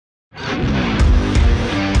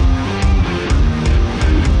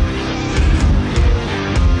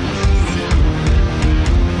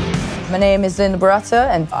name is Linda Buratto,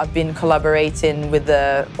 and I've been collaborating with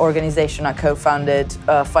the organization I co-founded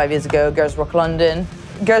 5 years ago, Girls Rock London.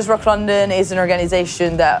 Girls Rock London is an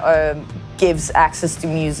organization that gives access to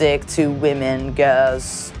music to women,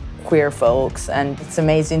 girls, queer folks, and it's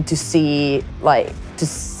amazing to see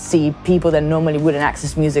people that normally wouldn't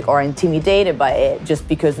access music or are intimidated by it just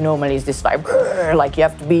because normally it's this like you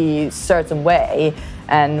have to be a certain way.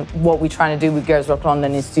 And what we're trying to do with Girls Rock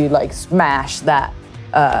London is to like smash that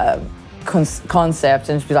concept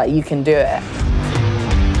and just be like, you can do it.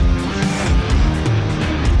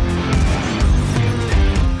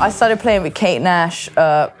 I started playing with Nash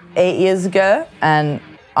 8 years ago, and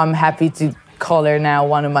I'm happy to call her now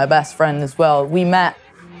one of my best friends as well. We met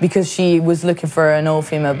because she was looking for an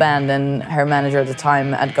all-female band, and her manager at the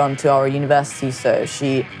time had gone to our university, so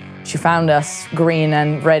she found us green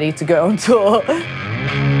and ready to go on tour.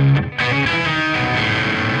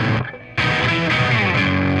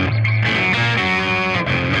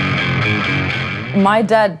 My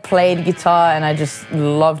dad played guitar and I just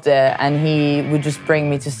loved it, and he would just bring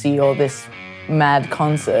me to see all these mad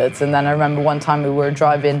concerts. And then I remember one time we were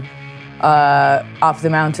driving up the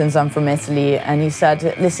mountains. I'm from Italy, and he said,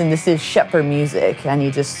 listen, this is shepherd music, and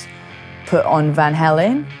he just put on Van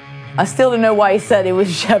Halen. I still don't know why he said it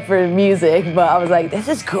was shepherd music, but I was like, this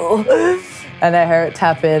is cool. And I heard it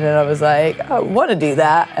tap in, and I was like, I want to do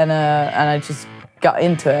that, and I just got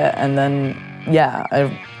into it, and then yeah,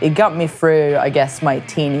 it got me through, I guess, my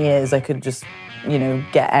teen years. I could just, you know,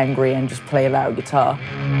 get angry and just play loud guitar.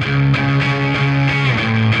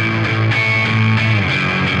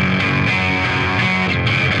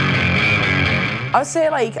 I would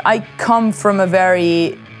say, like, I come from a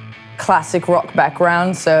very classic rock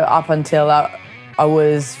background, so up until I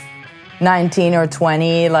was 19 or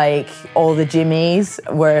 20, like, all the Jimmys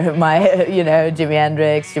were my, you know, Jimi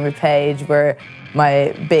Hendrix, Jimmy Page were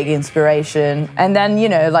my big inspiration. And then, you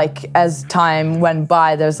know, like, as time went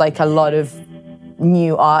by, there's like a lot of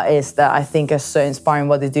new artists that I think are so inspiring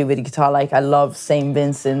what they do with the guitar. Like, I love St.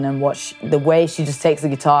 Vincent and the way she just takes the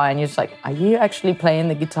guitar and you're just like, are you actually playing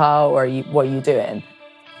the guitar, or what are you doing?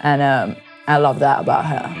 And I love that about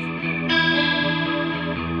her.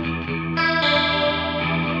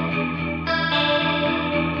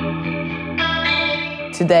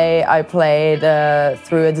 Today I played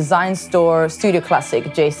through a design store, Studio Classic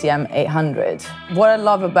JCM 800. What I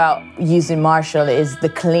love about using Marshall is the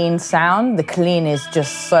clean sound. The clean is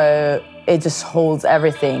just so, it just holds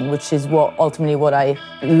everything, which is ultimately what I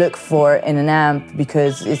look for in an amp,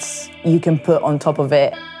 because you can put on top of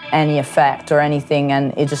it any effect or anything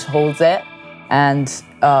and it just holds it. And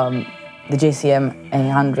the JCM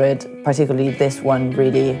 800, particularly this one,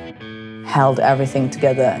 really held everything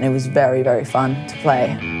together, and it was very, very fun to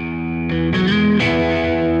play.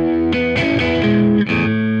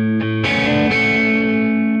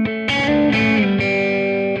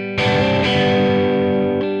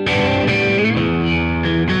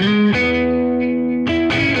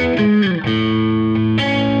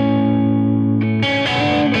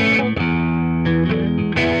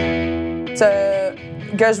 So,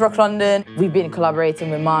 Girls Rock London, we've been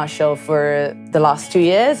collaborating with Marshall for the last 2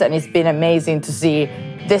 years, and it's been amazing to see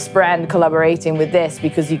this brand collaborating with this,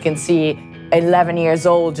 because you can see 11 years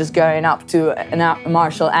old just going up to a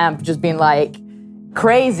Marshall amp, just being like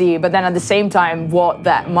crazy, but then at the same time, what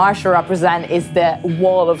that Marshall represents is the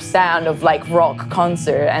wall of sound of like rock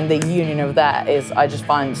concert, and the union of that is, I just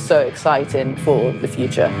find so exciting for the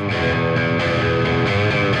future.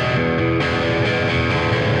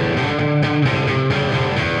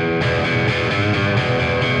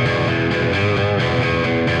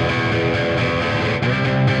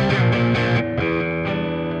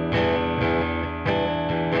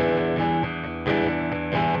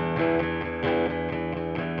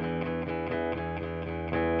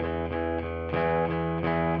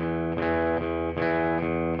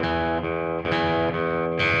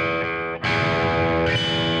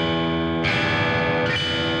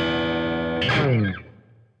 Boom.